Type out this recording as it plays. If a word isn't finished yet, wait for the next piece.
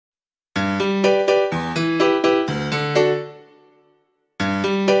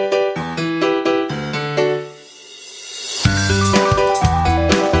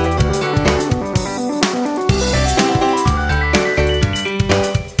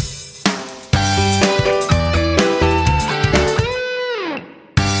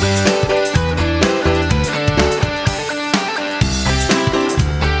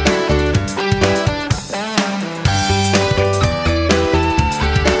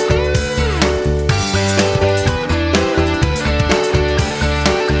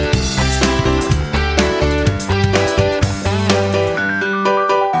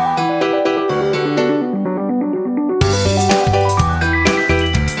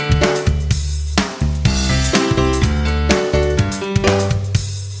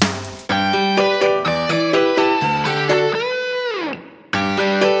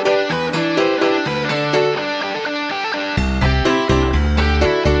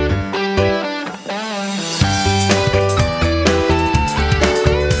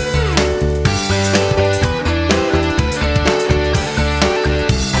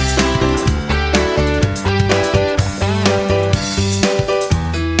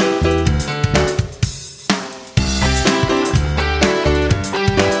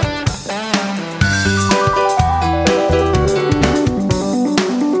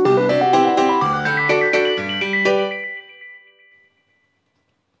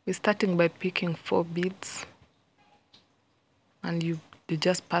We're starting by picking 4 beads, and you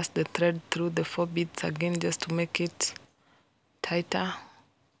just pass the thread through the 4 beads again just to make it tighter.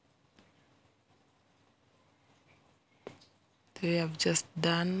 We have just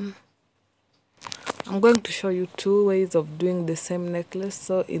done. I'm going to show you 2 ways of doing the same necklace.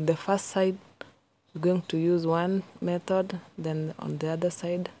 So in the first side we're going to use one method, then on the other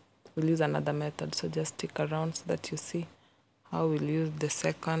side we'll use another method. So just stick around so that you see how we'll use the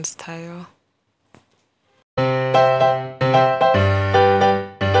second style.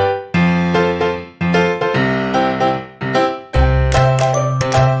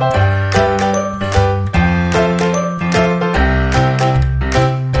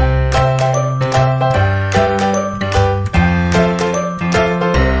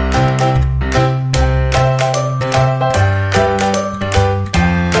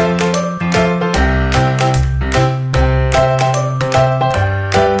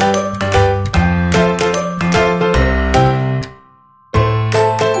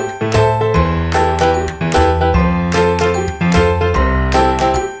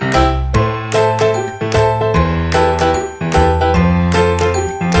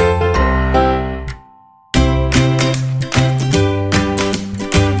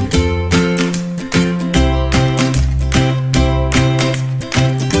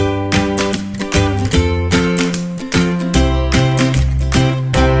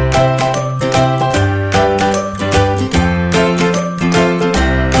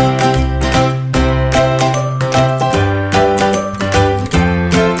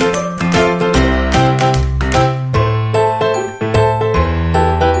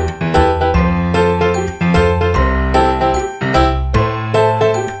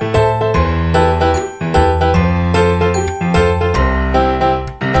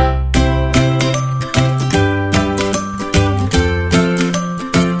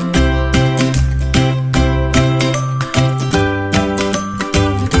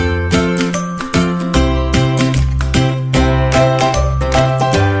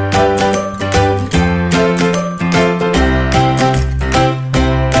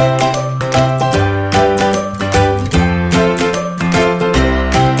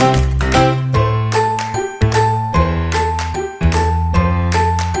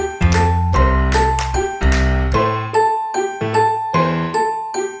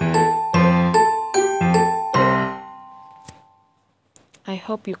 I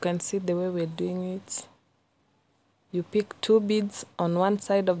hope you can see the way we're doing it. You pick 2 beads on one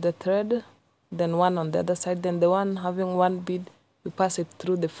side of the thread, then one on the other side, then the one having 1 bead, you pass it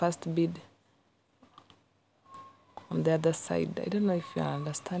through the first bead on the other side. I don't know if you're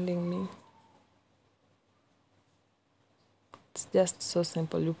understanding me. It's just so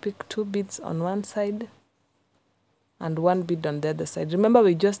simple. You pick 2 beads on one side and 1 bead on the other side. Remember,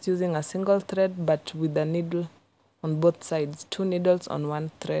 we're just using a single thread but with a needle on both sides, 2 needles on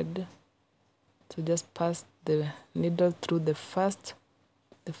 1 thread. So just pass the needle through the first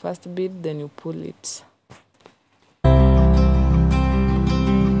bead, then you pull it.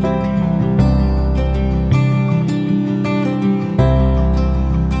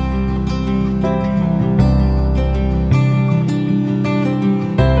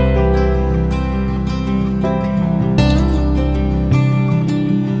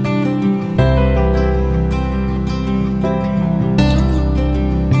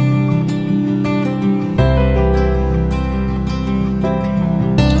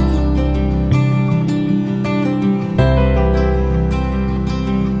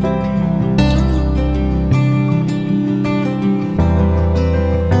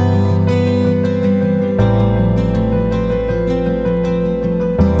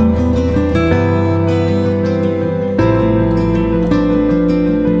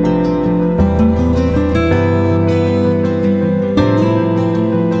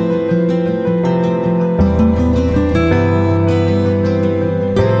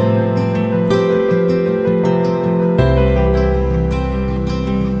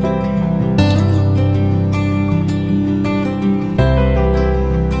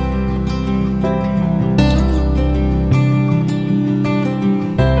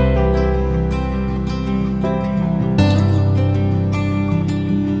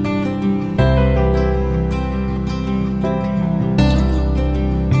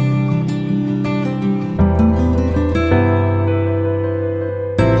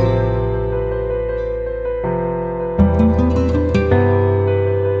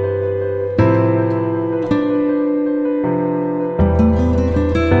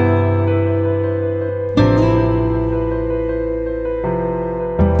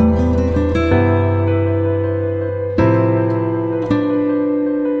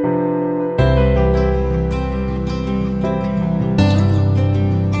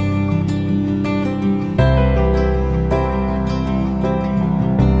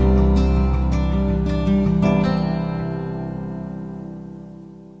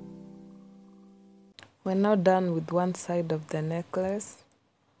 We're now done with one side of the necklace,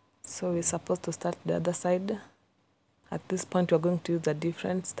 so we're supposed to start the other side. At this point we're going to use a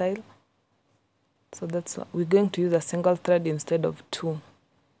different style, so that's why we're going to use a single thread instead of two.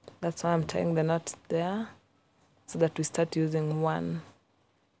 That's why I'm tying the knot there, so that we start using one.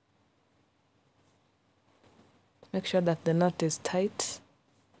 Make sure that the knot is tight.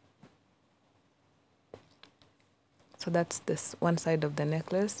 So that's this one side of the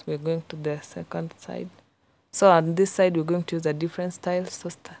necklace. We're going to the second side. So on this side we're going to use a different style,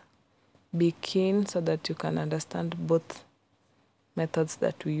 so be keen so that you can understand both methods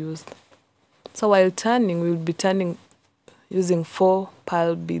that we used. So while turning, we will be turning using 4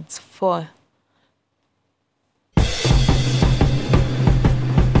 pearl beads, 4.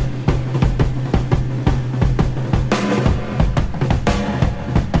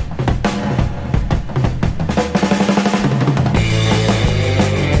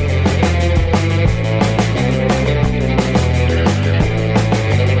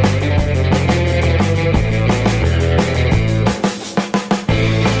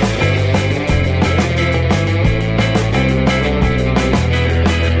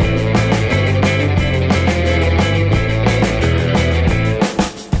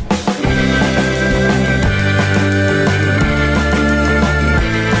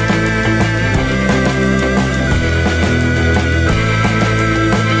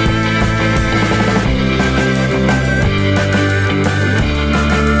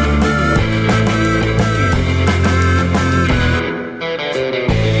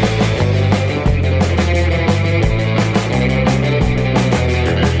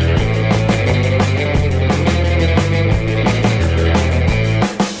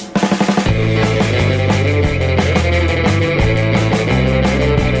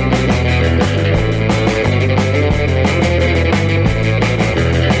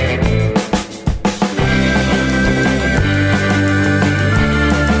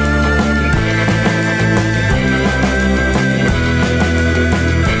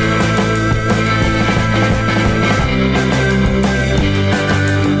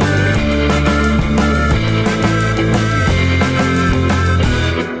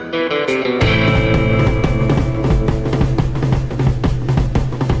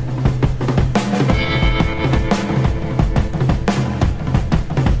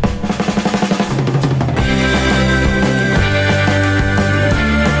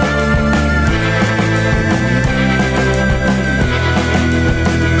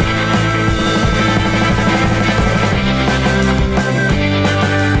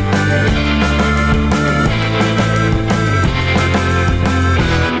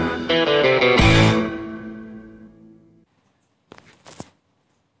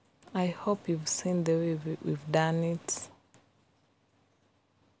 I hope you've seen the way we've done it.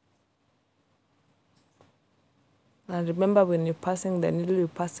 And remember, when you're passing the needle, you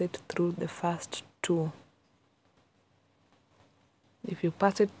pass it through the first 2. If you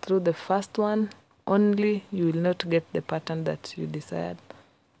pass it through the first one only, you will not get the pattern that you desired.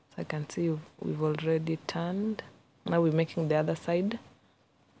 So I can see we've already turned. Now we're making the other side.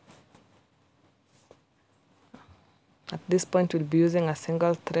 At this point we'll be using a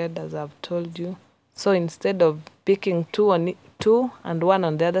single thread, as I've told you. So instead of picking 2 and 1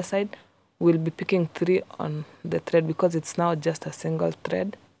 on the other side, we'll be picking 3 on the thread, because it's now just a single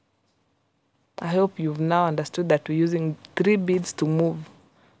thread. I hope you've now understood that we're using 3 beads to move.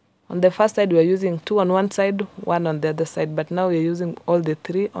 On the first side we're using 2 on one side, 1 on the other side, but now we're using all the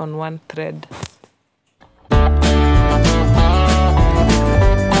 3 on one thread.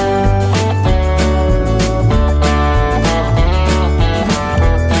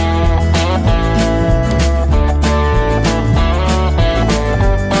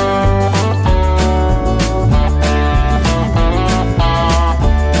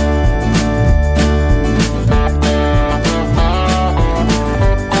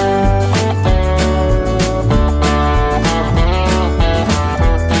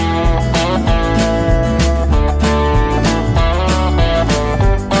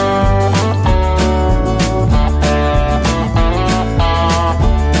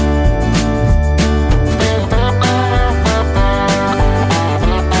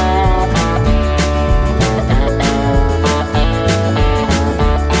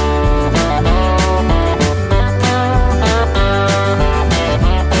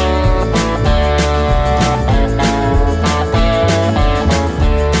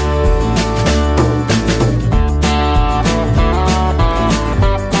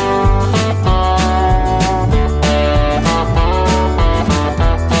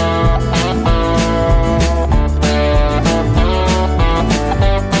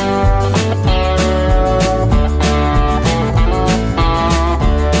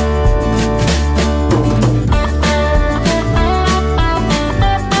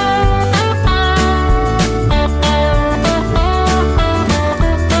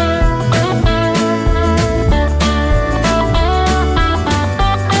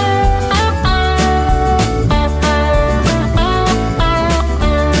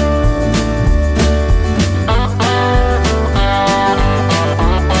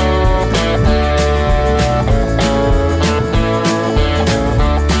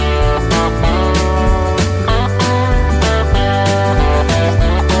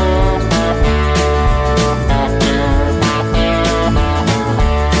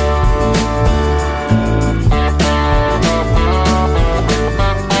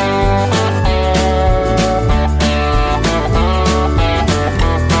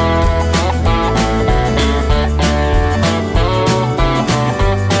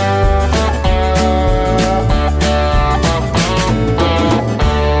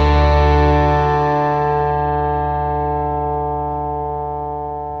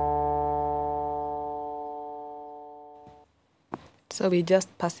 So we're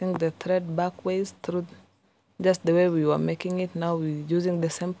just passing the thread backwards through just the way we were making it. Now we're using the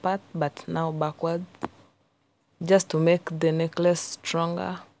same path but now backward, just to make the necklace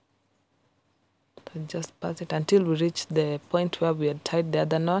stronger. So just pass it until we reach the point where we had tied the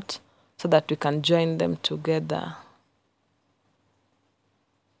other knot, so that we can join them together.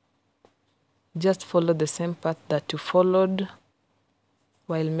 Just follow the same path that you followed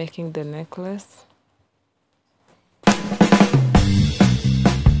while making the necklace.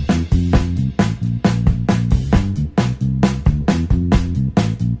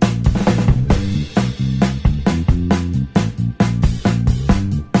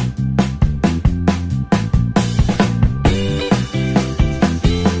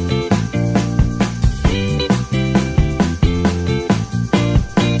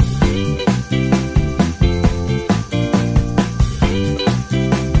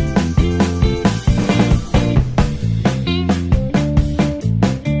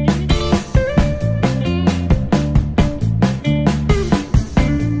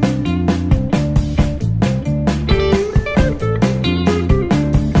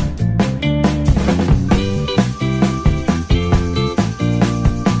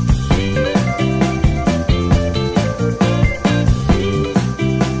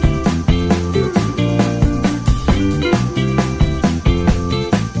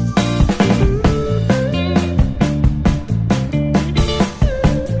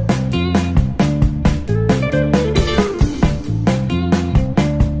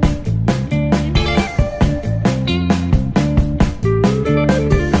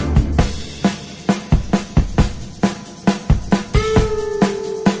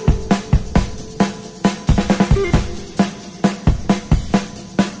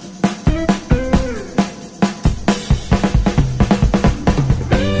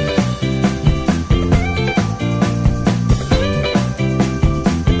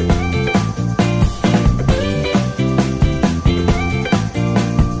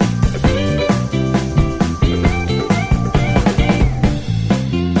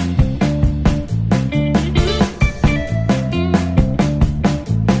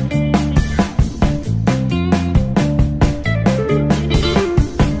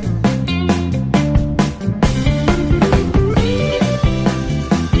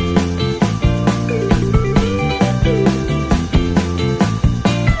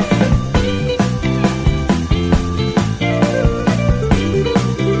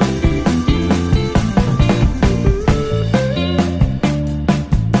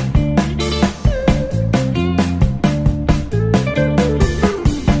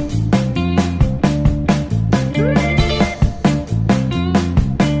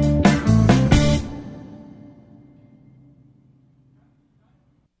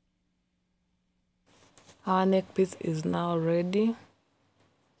 Our neck piece is now ready.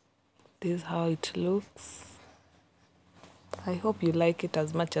 This is how it looks. I hope you like it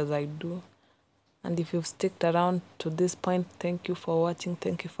as much as I do. And if you've stuck around to this point, thank you for watching.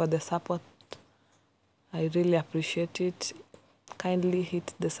 Thank you for the support. I really appreciate it. Kindly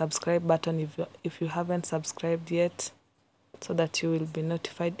hit the subscribe button if you haven't subscribed yet, so that you will be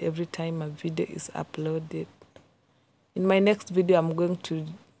notified every time a video is uploaded. In my next video, I'm going to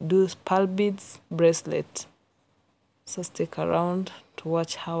do pearl beads bracelet. So stick around to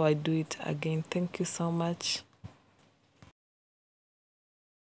watch how I do it again. Thank you so much.